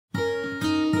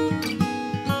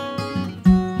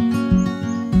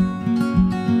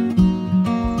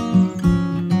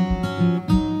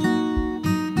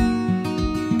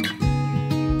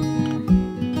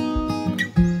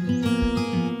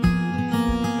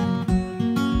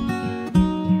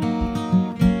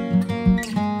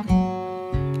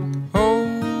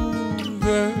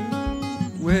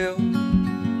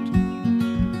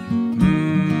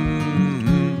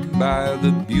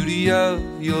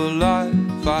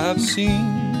have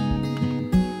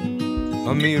seen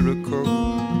a miracle.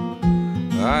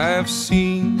 I have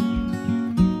seen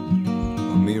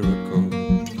a miracle.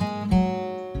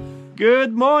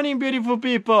 Good morning, beautiful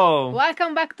people!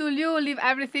 Welcome back to LeAw, Leave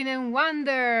Everything and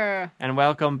Wander! And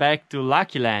welcome back to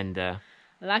Lucky Land.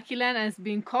 Lucky Land has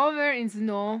been covered in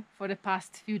snow for the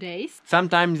past few days.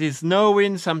 Sometimes it's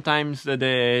snowing, sometimes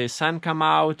the sun comes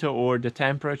out or the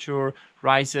temperature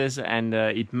rises and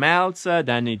it melts,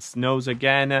 then it snows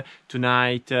again.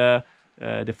 Tonight the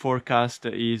forecast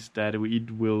is that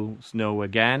it will snow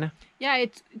again. Yeah,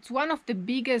 it's one of the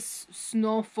biggest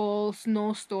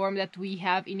snowstorm that we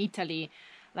have in Italy.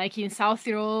 Like in South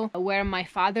Tyrol, where my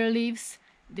father lives,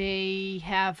 they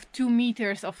have 2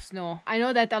 meters of snow. I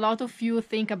know that a lot of you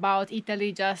think about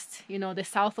Italy just, you know, the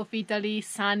south of Italy,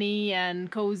 sunny and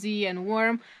cozy and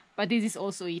warm. But this is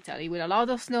also Italy with a lot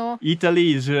of snow.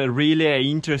 Italy is really an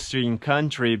interesting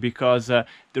country because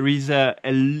there is a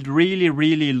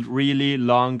really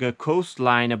long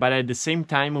coastline, but at the same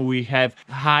time we have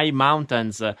high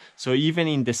mountains. So even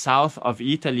in the south of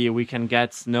Italy we can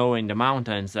get snow in the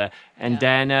mountains.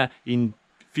 Then in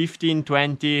 15,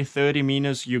 20, 30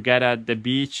 minutes you get at the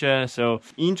beach. So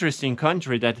interesting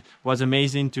country that was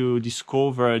amazing to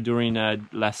discover during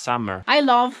last summer. I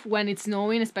love when it's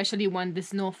snowing, especially when the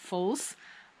snow falls,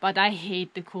 but I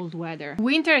hate the cold weather.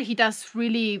 Winter hit us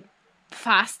really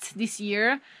fast this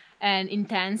year and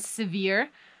intense, severe,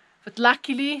 but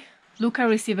luckily Luca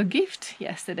received a gift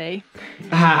yesterday.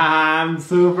 I'm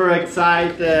super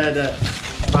excited.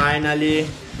 Finally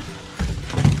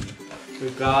we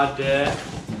got the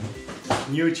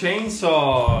new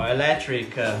chainsaw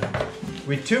electric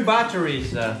with 2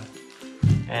 batteries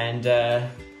and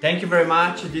thank you very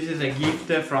much. This is a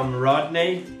gift from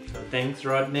Rodney, so thanks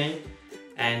Rodney,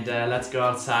 and let's go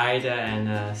outside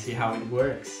and see how it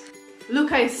works.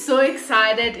 Luca is so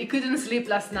excited, he couldn't sleep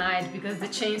last night because the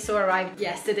chainsaw arrived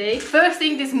yesterday. First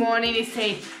thing this morning he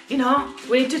said, you know,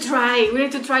 we need to try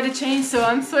the chainsaw.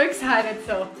 I'm so excited.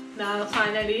 So now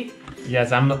finally.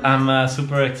 Yes, I'm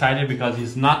super excited because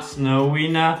it's not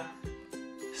snowing,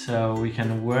 so we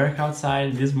can work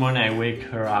outside. This morning I wake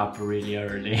her up really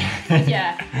early.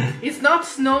 Yeah, it's not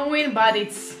snowing, but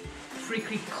it's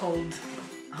freaking cold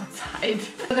outside.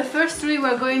 So the first tree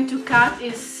we're going to cut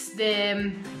is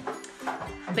the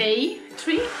bay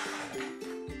tree.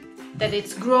 That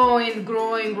it's growing.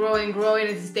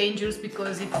 It's dangerous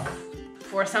because if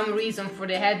for some reason, for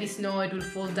the heavy snow, it will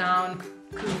fall down,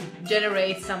 could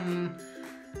generate some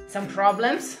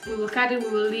problems. We will cut it, we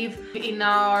will leave in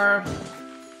our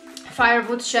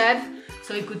firewood shed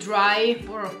so it could dry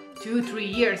for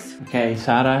 2-3 years. Okay,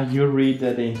 Sara, you read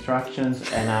the instructions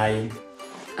and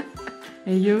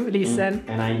you listen.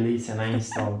 And I listen, I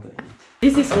install it.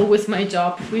 This is always my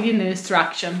job, reading the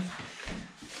instruction.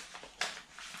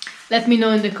 Let me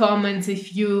know in the comments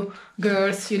if you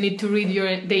girls, you need to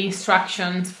read the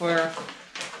instructions for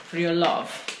your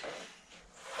love.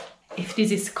 If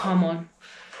this is common.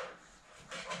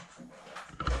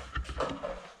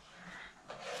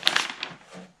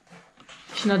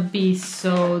 Should not be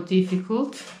so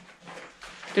difficult.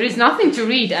 There is nothing to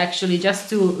read actually, just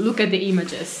to look at the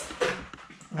images.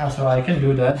 Yeah, so I can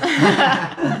do that.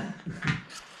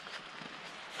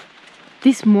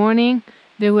 This morning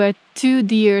there were 2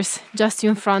 deers just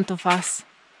in front of us.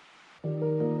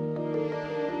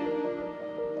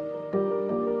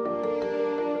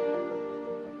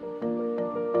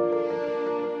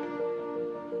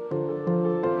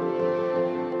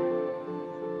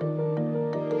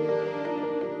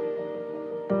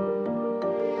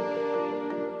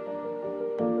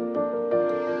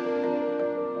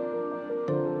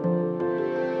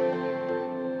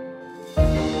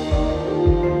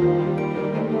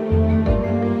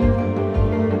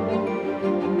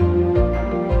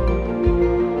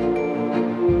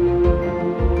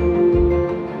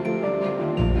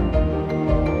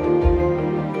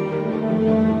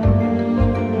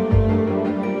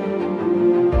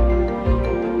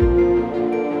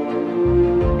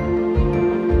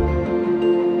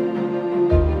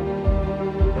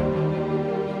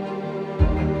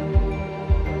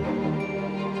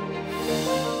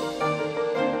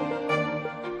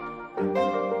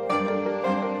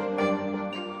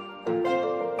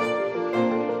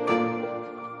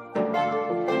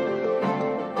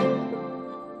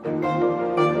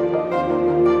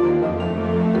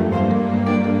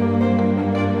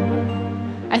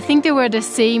 think they were the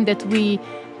same that we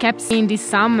kept seeing this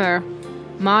summer.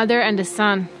 Mother and the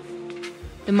son.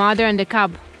 The mother and the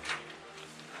cub.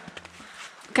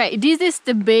 Okay, this is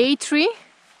the bay tree.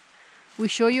 We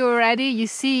show you already. You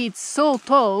see it's so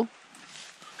tall.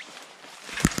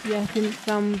 Yeah,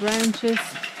 some branches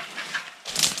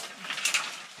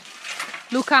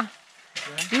Luca,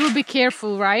 you will be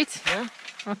careful, right? Yeah.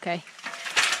 Okay.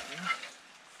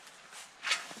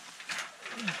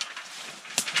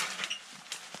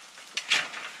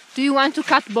 Do you want to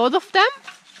cut both of them?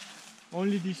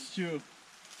 Only these two.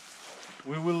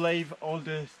 We will leave all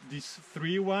these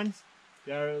three ones.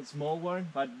 They are a small one,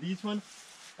 but this one,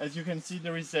 as you can see,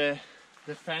 there is the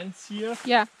fence here.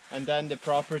 Yeah. And then the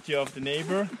property of the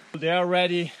neighbor. They are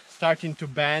already starting to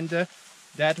bend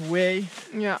that way.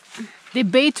 Yeah. The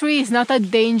bay tree is not a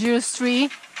dangerous tree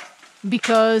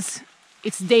because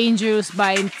it's dangerous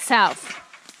by itself,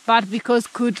 but because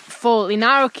could fall. In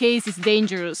our case, it's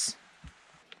dangerous.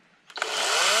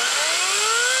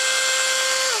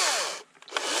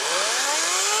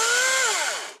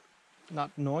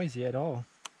 Not noisy at all.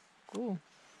 Cool.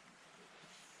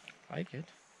 Like it.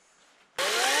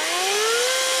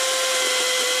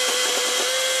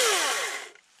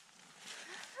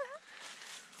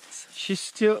 She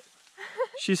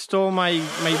stole my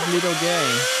little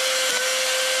game.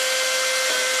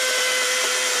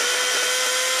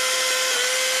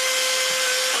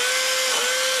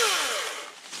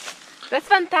 That's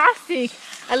fantastic.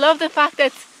 I love the fact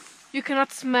that you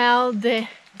cannot smell the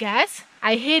gas.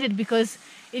 I hate it because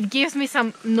it gives me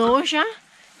some nausea.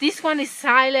 This one is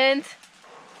silent.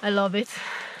 I love it.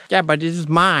 Yeah, but this is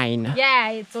mine. Yeah,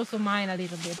 it's also mine a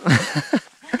little bit.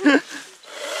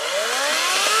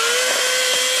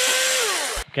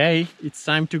 Okay, it's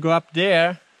time to go up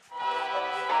there.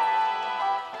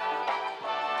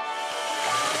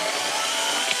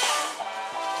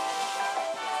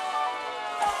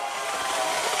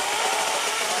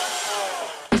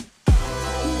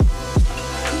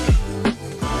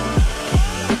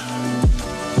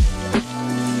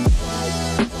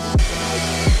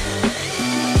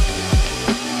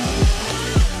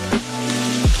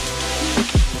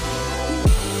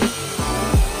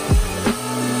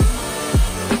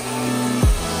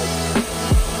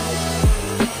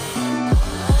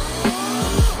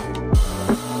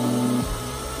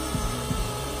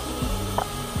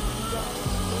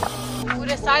 We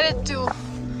decided to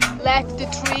let the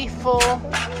tree fall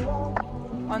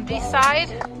on this side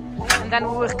and then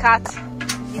we will cut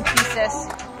in pieces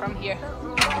from here.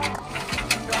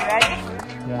 You ready?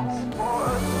 Yes.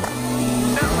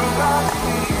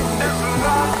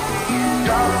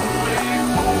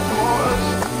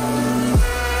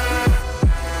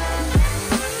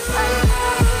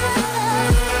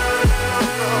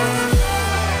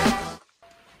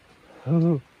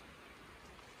 Oh,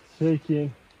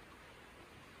 shaking.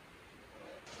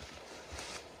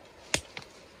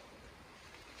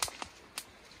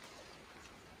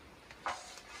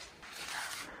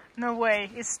 No way,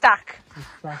 it's stuck. It's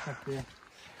stuck up there.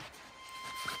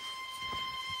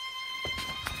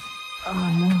 Oh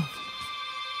no.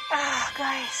 Ah,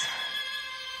 guys.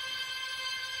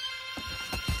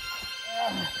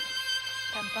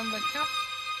 Cantando ciò.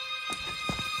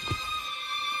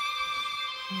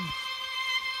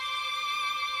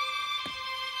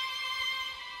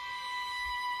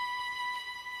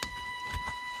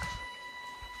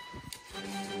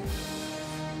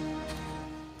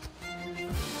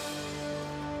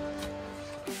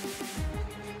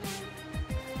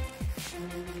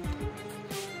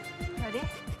 Ready?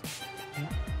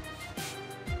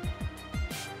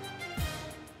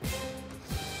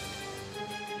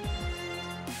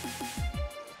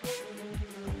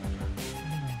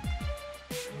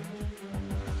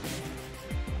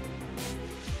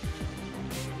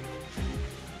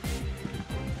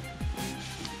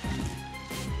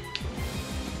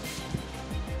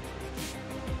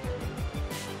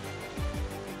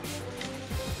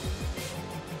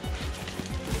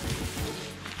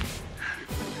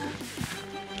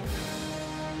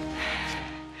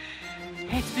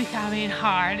 It's becoming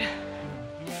hard.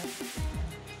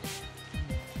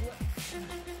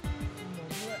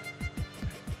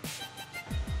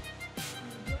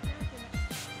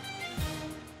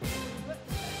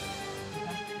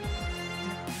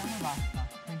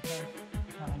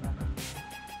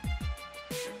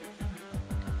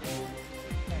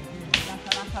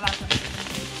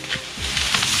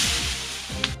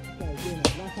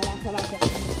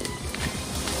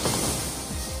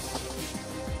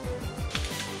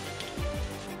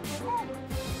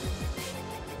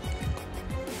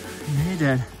 Made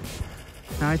it.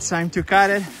 Now it's time to cut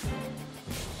it.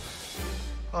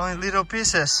 All in little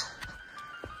pieces.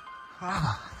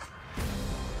 Wow.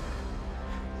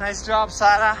 Nice job,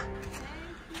 Sara.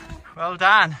 Well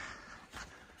done.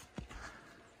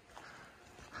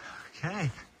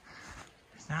 Okay.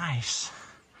 Nice.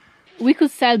 We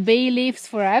could sell bay leaves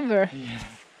forever. Yeah.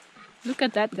 Look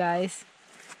at that, guys.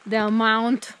 The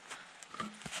amount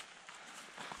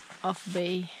of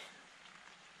bay.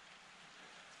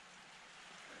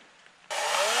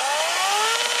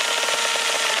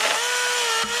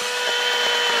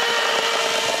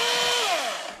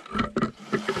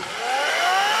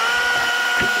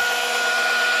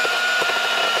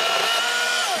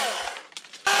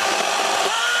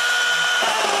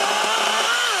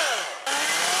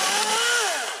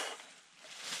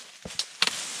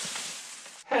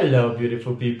 Hello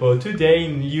beautiful people, today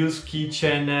in LeAw's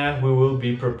kitchen we will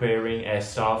be preparing a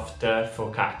soft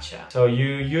focaccia. So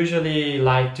you usually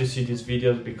like to see these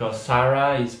videos because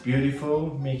Sara is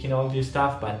beautiful making all this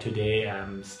stuff, but today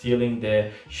I'm stealing the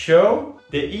show.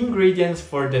 The ingredients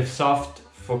for the soft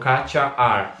focaccia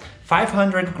are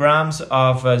 500 grams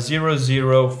of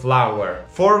 00 flour,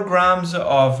 4 grams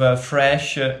of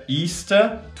fresh yeast,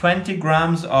 20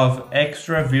 grams of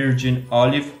extra virgin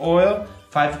olive oil,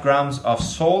 5 grams of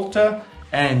salt,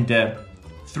 and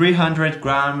 300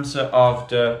 grams of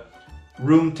the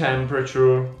room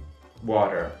temperature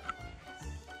water.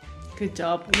 Good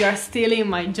job. You are stealing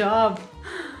my job.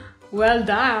 Well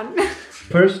done.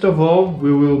 First of all,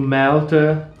 we will melt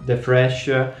the fresh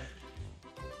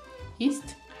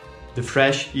Yeast? The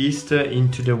fresh yeast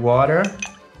into the water.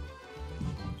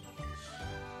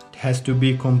 It has to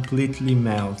be completely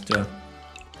melted.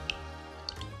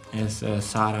 As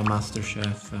Sara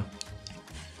MasterChef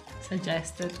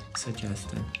suggested.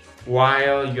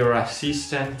 While your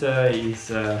assistant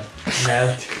is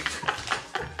melting.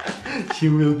 She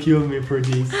will kill me for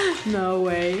this. No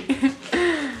way.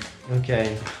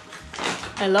 Okay.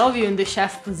 I love you in the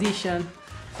chef position.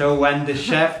 So when the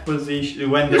chef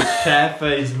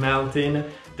is melting,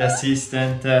 the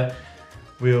assistant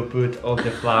will put all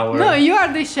the flour. No, you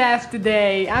are the chef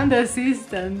today. I'm the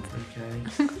assistant.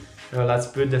 Okay. So let's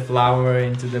put the flour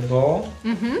into the bowl.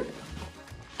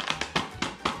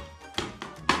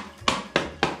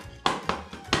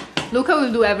 Luca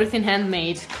will do everything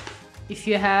handmade. If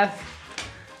you have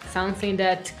something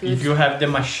that could... If you have the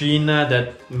machine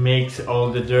that makes all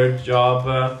the dirt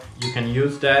job, you can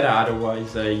use that.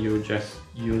 Otherwise, you just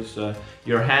use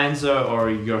your hands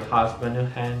or your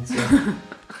husband's hands.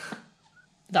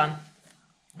 Done.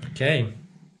 Okay.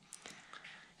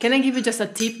 Can I give you just a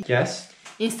tip? Yes.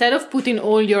 Instead of putting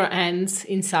all your hands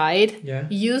inside,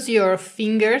 use your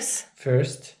fingers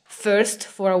first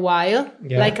for a while,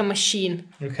 like a machine,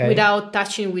 without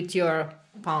touching with your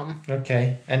palm.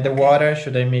 Okay. And the water,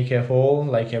 should I make a hole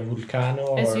like a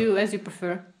volcano? As you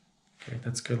prefer. Okay,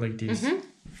 that's good like this.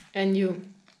 And you,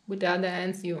 with the other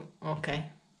hands, you... Okay.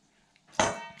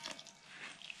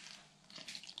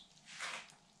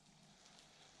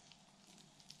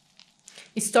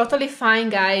 It's totally fine,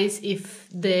 guys, if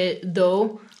the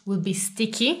dough will be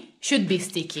sticky, should be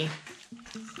sticky.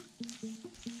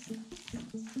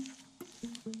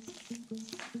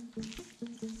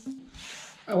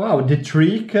 Oh, wow, the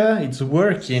trick, it's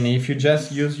working. If you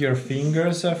just use your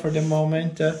fingers for the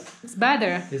moment, it's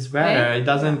better. It's better. Right? It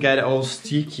doesn't get all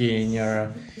sticky in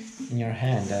your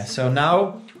hand. So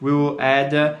now we will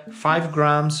add 5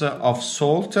 grams of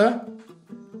salt.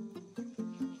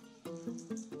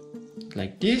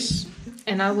 Like this.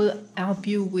 And I will help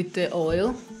you with the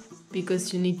oil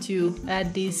because you need to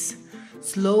add this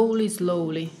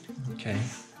slowly. Okay.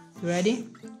 You ready?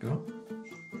 Go.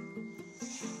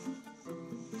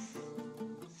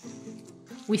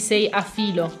 We say a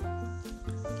filo.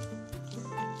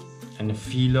 And a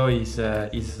filo is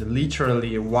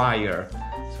literally a wire.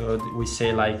 So we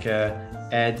say like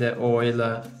add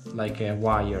oil like a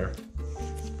wire.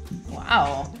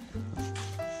 Wow.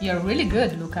 You're really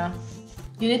good, Luca.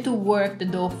 You need to work the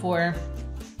dough for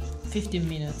 15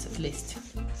 minutes at least.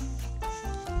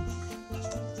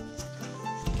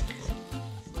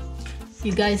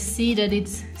 You guys see that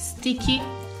it's sticky?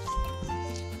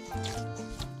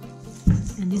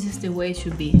 And this is the way it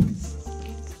should be.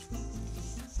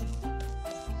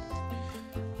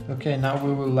 Okay, now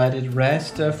we will let it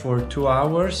rest for 2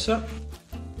 hours.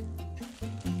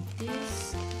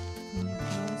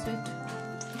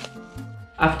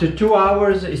 After 2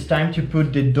 hours, it's time to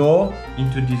put the dough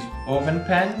into this oven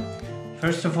pan.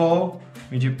 First of all,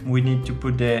 we need to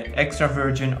put the extra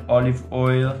virgin olive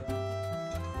oil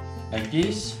like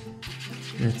this.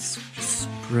 Let's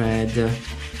spread the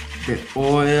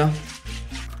oil.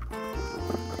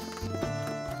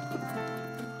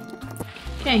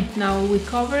 Okay, now we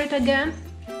cover it again.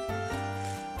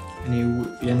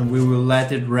 And we will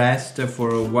let it rest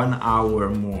for 1 hour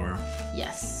more.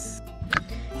 Yes.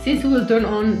 Since we will turn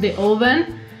on the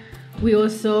oven, we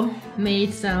also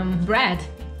made some bread.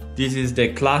 This is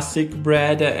the classic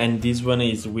bread, and this one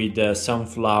is with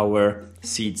sunflower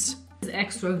seeds.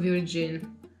 Extra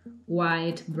virgin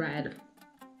white bread.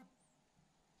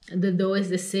 The dough is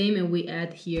the same, and we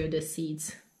add here the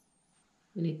seeds.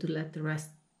 We need to let the rest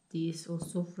these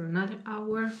also for another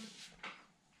hour,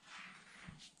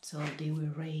 so they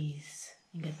will raise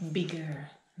and get bigger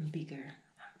and bigger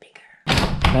and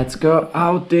bigger. Let's go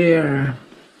out there.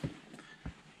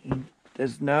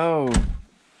 There's snow.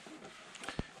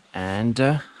 And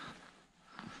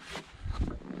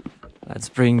let's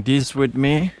bring this with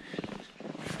me.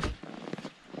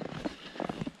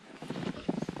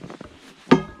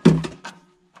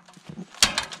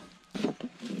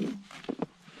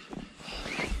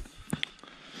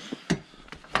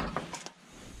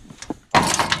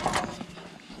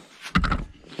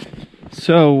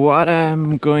 So what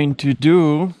I'm going to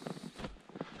do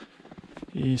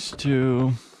is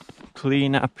to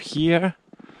clean up here,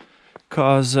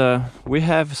 because we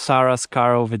have Sarah's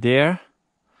car over there,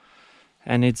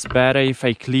 and it's better if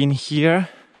I clean here.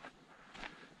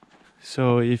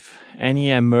 So if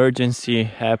any emergency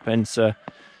happens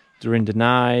during the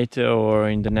night or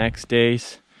in the next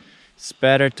days, it's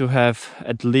better to have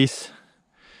at least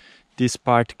this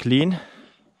part clean,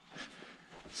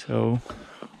 so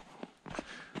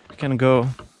we can go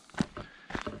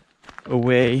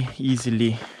away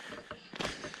easily.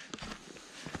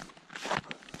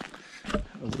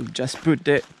 We'll just put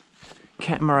the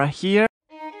camera here.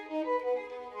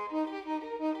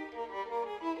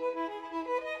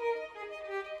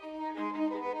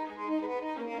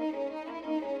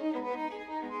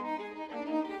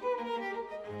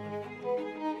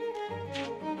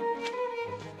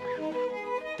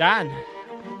 Done.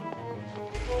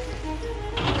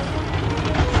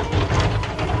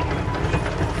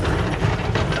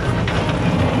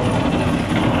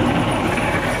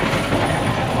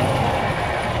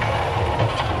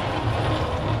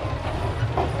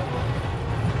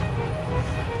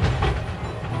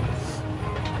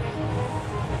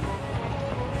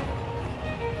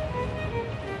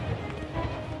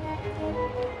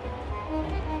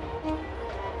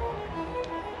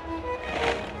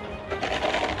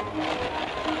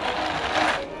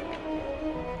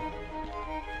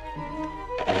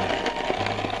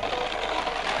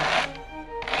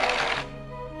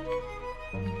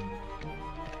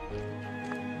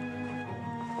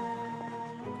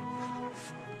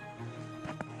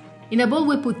 In a bowl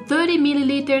we put 30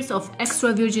 milliliters of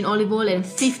extra virgin olive oil and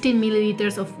 15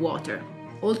 milliliters of water,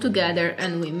 all together,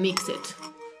 and we mix it.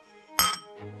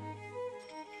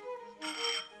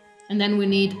 And then we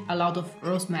need a lot of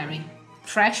rosemary.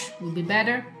 Fresh will be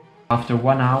better. After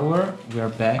 1 hour we are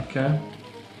back.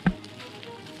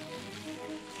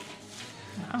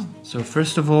 Wow. So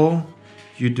first of all,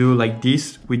 you do like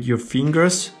this with your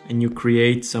fingers and you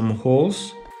create some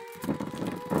holes.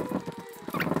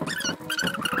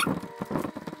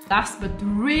 Last but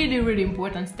really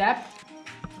important step.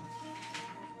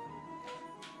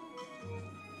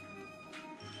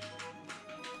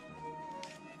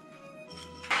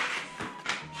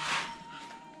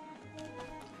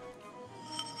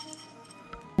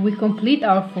 We complete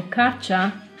our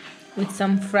focaccia with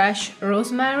some fresh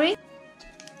rosemary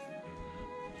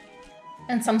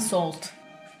and some salt.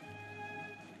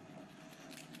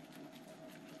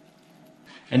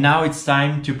 And now it's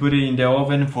time to put it in the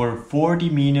oven for 40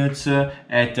 minutes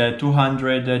at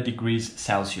 200 degrees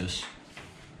Celsius.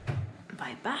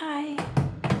 Bye bye.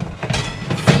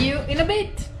 See you in a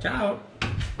bit. Ciao.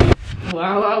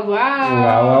 Wow, wow, wow.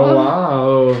 Wow,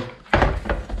 wow, wow.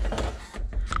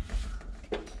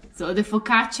 So the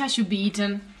focaccia should be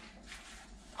eaten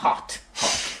hot.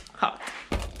 Hot.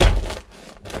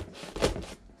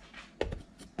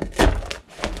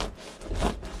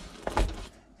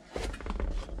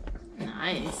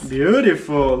 Nice.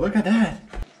 Beautiful. Look at that.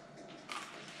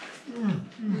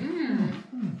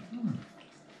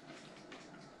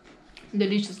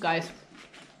 Delicious, guys.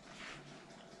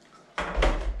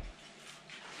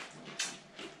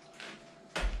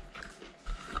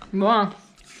 Buona.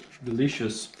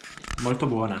 Delicious. Molto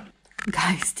buona.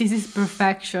 Guys, this is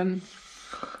perfection.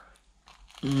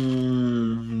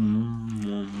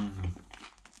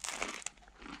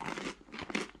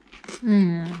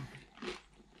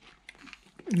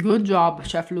 Good job,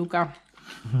 Chef Luca.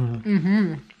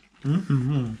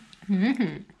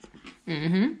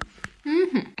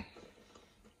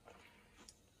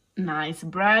 Nice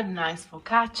bread, nice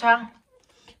focaccia.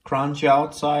 Crunchy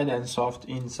outside and soft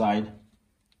inside.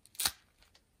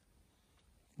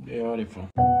 Beautiful.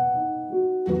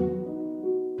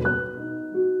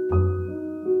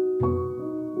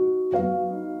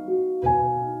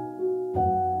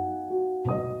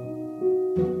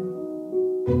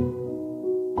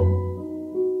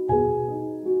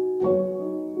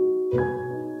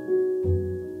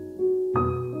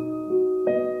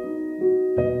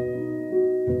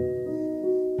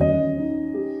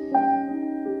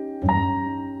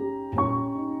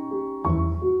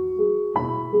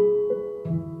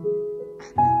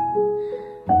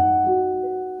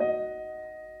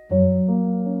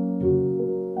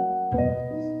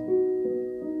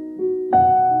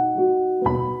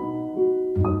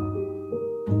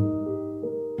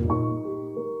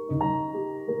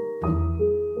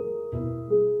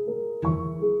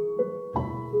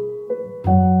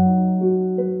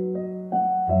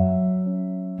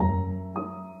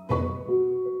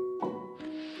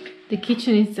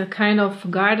 kitchen is a kind of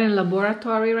garden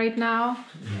laboratory right now.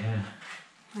 Yeah.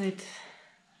 With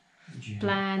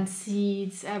plants,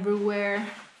 seeds everywhere.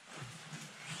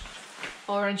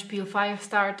 Orange peel fire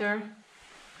starter.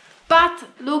 But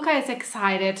Luca is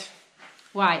excited.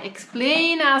 Why?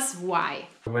 Explain us why.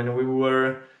 When we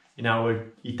were in our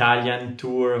Italian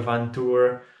tour, van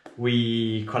tour,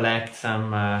 we collect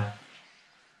some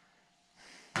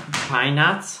pine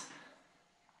nuts.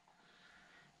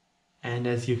 And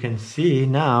as you can see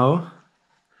now,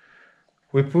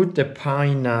 we put the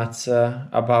pine nuts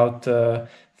about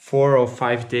 4 or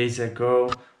 5 days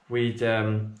ago with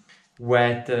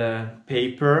wet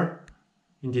paper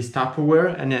in this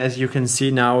Tupperware, and as you can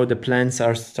see now the plants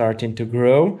are starting to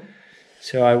grow,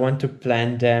 so I want to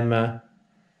plant them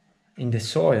in the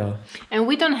soil. And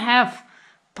we don't have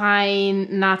pines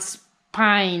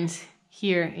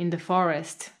here in the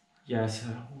forest. Yes,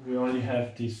 we only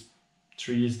have these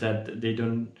trees that they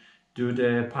don't do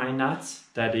the pine nuts,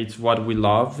 that it's what we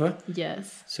love.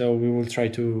 Yes. So we will try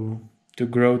to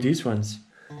grow these ones.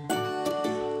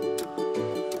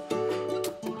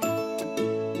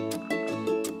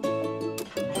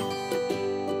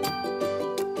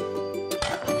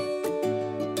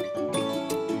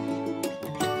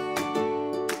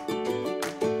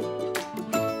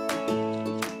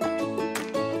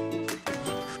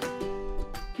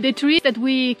 The tree that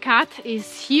we cut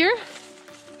is here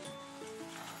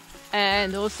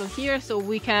and also here, so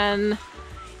we can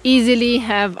easily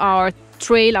have our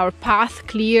trail, our path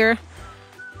clear.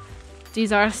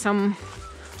 These are some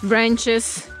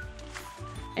branches,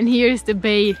 and here is the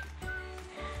bay.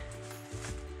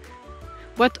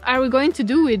 What are we going to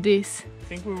do with this? I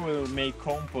think we will make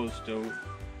compost though.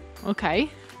 Okay.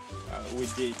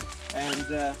 With it, and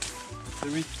there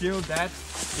is still that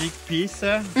big piece.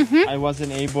 I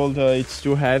wasn't able to, it's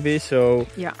too heavy, so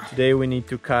yeah, today we need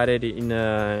to cut it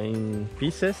in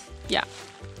pieces. Yeah.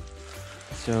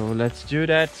 So let's do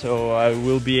that, so I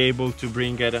will be able to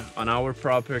bring it on our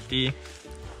property,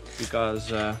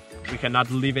 because we cannot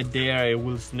leave it there. It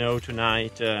will snow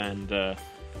tonight and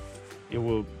it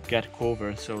will get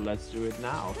covered, so let's do it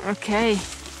now. Okay.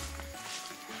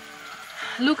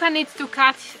 Luca needs to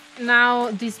cut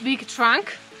now this big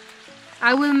trunk.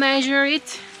 I will measure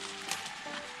it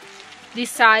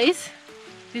this size.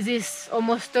 This is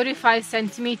almost 35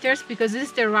 centimeters, because this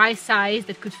is the right size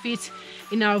that could fit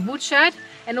in our woodshed,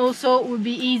 and also would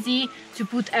be easy to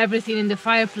put everything in the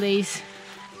fireplace.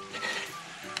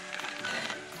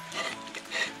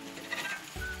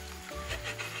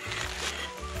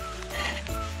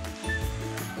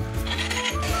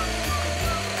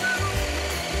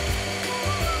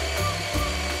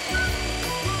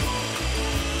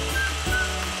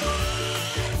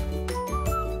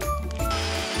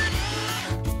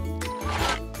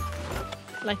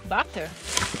 Like butter.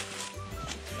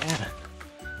 Yeah.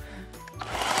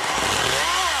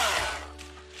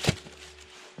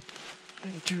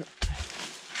 Thank you.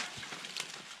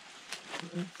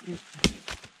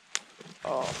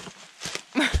 Oh.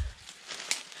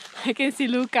 I can see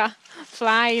Luca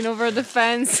flying over the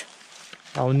fence.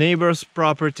 Our neighbor's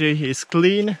property is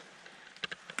clean.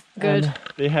 Good. And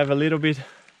they have a little bit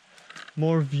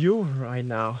more view right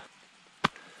now.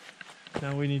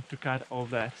 Now we need to cut all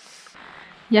that.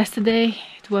 Yesterday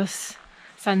it was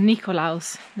San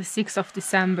Nicolaus, the 6th of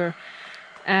December,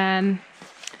 and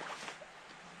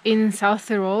in South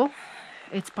Tyrol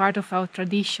it's part of our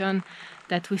tradition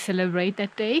that we celebrate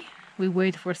that day. We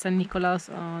wait for San Nicolaus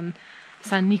on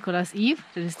San Nicholas Eve,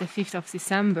 that is the 5th of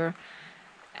December,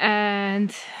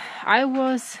 and I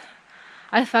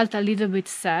felt a little bit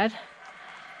sad,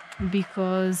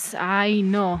 because I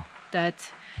know that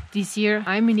this year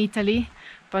I'm in Italy,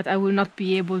 but I will not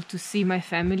be able to see my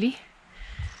family,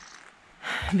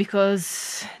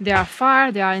 because they are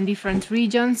far, they are in different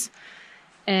regions,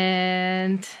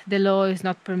 and the law is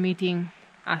not permitting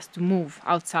us to move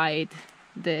outside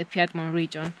the Piedmont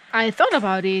region. I thought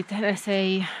about it and I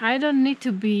say, I don't need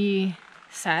to be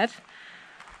sad.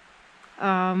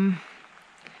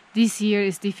 This year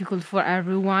is difficult for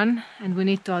everyone and we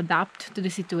need to adapt to the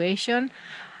situation.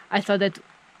 I thought that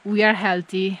we are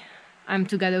healthy, I'm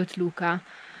together with Luca,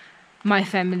 my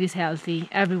family is healthy,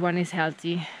 everyone is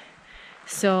healthy.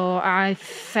 So I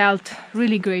felt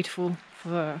really grateful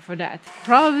for that.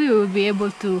 Probably we will be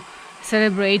able to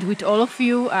celebrate with all of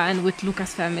you and with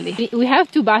Luca's family. We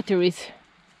have 2 batteries,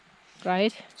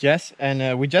 right? Yes,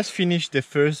 and we just finished the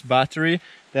first battery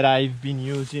that I've been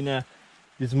using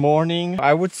this morning.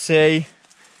 I would say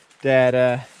that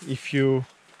if you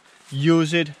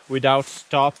use it without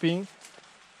stopping,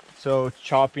 so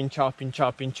chopping,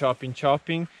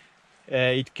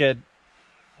 it can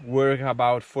work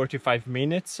about 45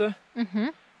 minutes.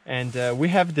 And we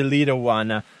have the little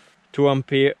one, 2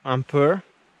 ampere.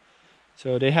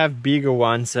 So they have bigger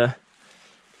ones. So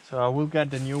I will get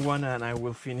the new one and I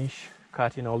will finish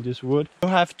cutting all this wood. You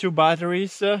have 2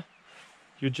 batteries.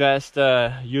 You just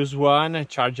use one and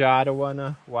charge the other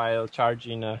one while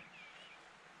charging the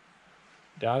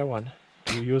other one.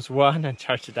 You use one and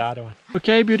charge the other one.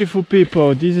 Okay, beautiful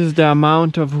people, this is the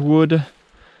amount of wood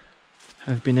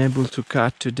I've been able to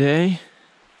cut today.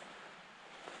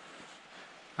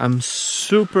 I'm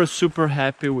super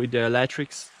happy with the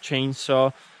electric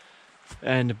chainsaw.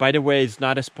 And by the way, it's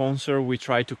not a sponsor. We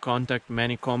tried to contact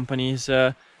many companies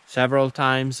several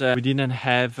times. We didn't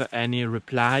have any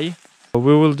reply.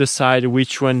 We will decide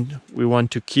which one we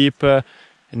want to keep and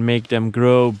make them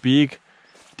grow big.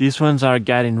 These ones are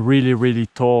getting really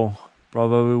tall.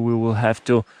 Probably we will have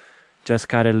to just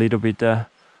cut a little bit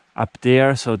up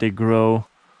there so they grow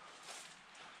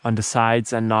on the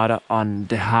sides and not on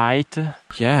the height.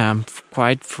 Yeah, I'm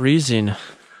quite freezing.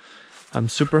 I'm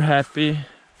super happy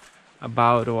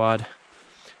about what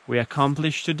we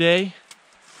accomplished today.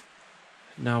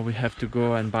 Now we have to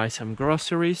go and buy some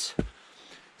groceries.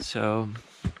 So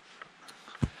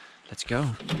let's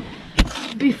go.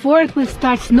 Before it will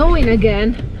start snowing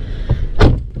again,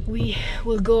 we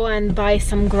will go and buy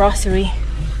some grocery.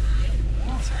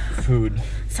 Food.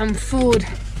 Some food.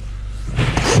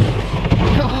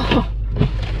 Oh.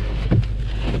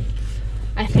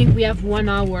 I think we have 1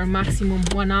 hour, maximum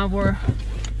 1 hour,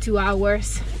 2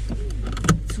 hours.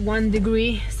 It's 1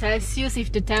 degree Celsius.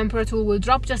 If the temperature will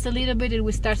drop just a little bit, it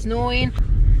will start snowing.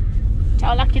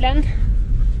 Ciao Lucky Land.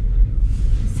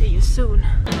 See you soon.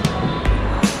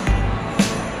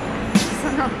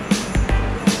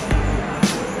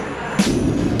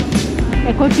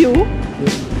 Ecco più.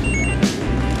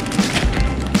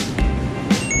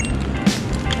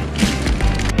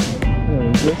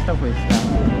 Questa o questa?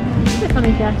 Questa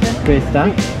mi piace. Questa?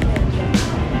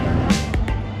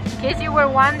 In case you were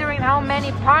wondering how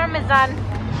many parmesan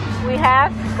we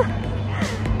have.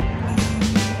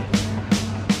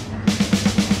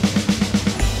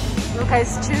 Luca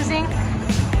is choosing.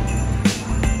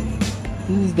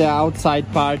 This is the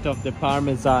outside part of the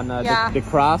parmesan, the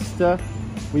crust.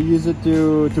 We use it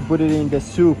to put it in the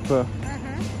soup.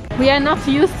 We are not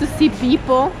used to see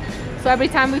people, so every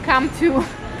time we come to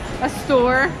a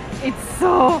store, it's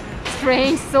so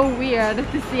strange, so weird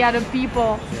to see other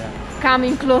people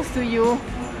coming close to you.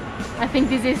 I think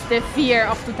this is the fear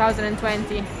of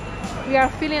 2020. We are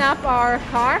filling up our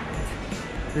car.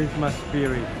 Christmas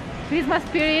spirit. Christmas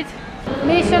spirit.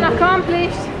 Mission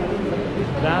accomplished.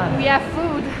 Done. We have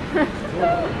food.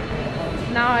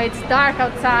 Now it's dark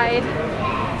outside.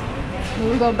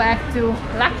 We'll go back to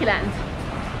Lucky Land.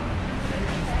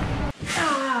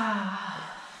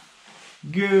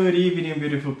 Good evening,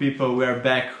 beautiful people. We are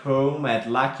back home at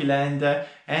Lucky Land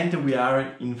and we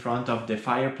are in front of the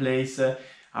fireplace,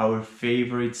 our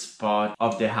favorite spot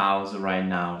of the house right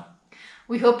now.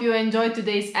 We hope you enjoyed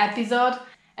today's episode,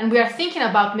 and we are thinking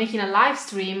about making a live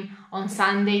stream on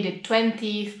Sunday the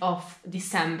 20th of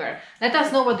December. Let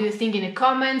us know what you think in the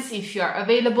comments, if you are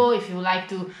available, if you would like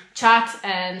to chat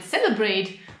and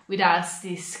celebrate with us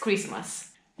this Christmas.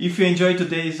 If you enjoyed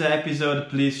today's episode,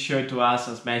 please share to us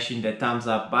smashing the thumbs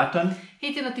up button.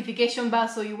 Hit the notification bell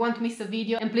so you won't miss a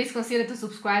video, and please consider to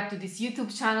subscribe to this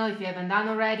YouTube channel if you haven't done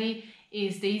already.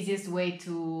 It's the easiest way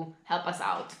to help us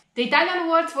out. The Italian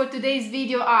words for today's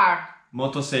video are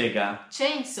motosega,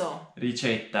 chainsaw,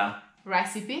 ricetta,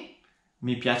 recipe,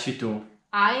 mi piaci tu,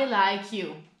 I like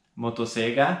you,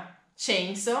 motosega,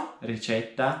 chainsaw,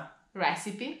 ricetta,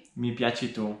 recipe, mi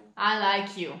piaci tu, I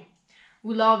like you.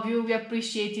 We love you, we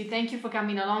appreciate you, thank you for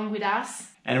coming along with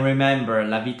us. And remember,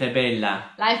 la vita è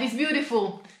bella. Life is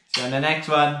beautiful. See you on the next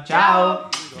one. Ciao!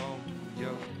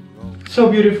 So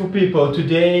beautiful people,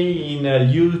 today in a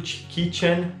huge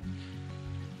kitchen.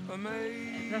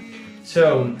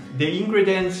 So the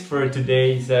ingredients for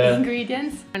today's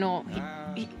ingredients? No.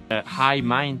 high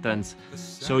mountains.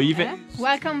 So even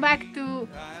Welcome back to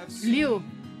LeAw.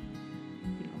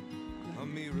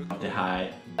 the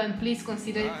high. And please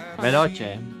consider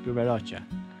Veloce, più veloce.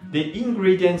 The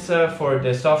ingredients for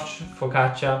the soft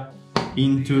focaccia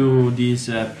into this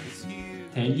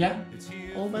teglia.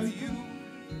 oven.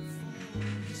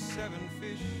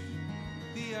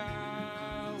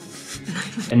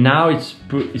 And now it's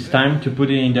time to put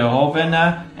it in the oven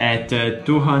at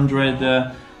 200.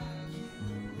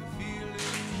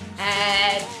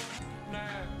 At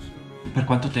Per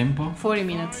quanto tempo? 40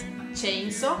 minutes.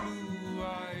 Chainsaw.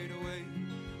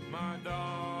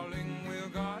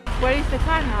 Where is the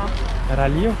car now? Era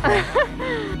lì o qua?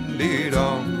 Lead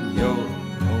on your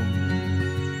own.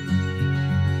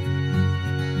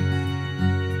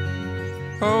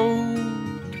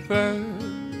 cold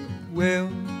farewell.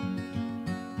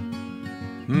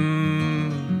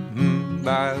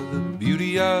 By the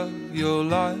beauty of your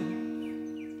life,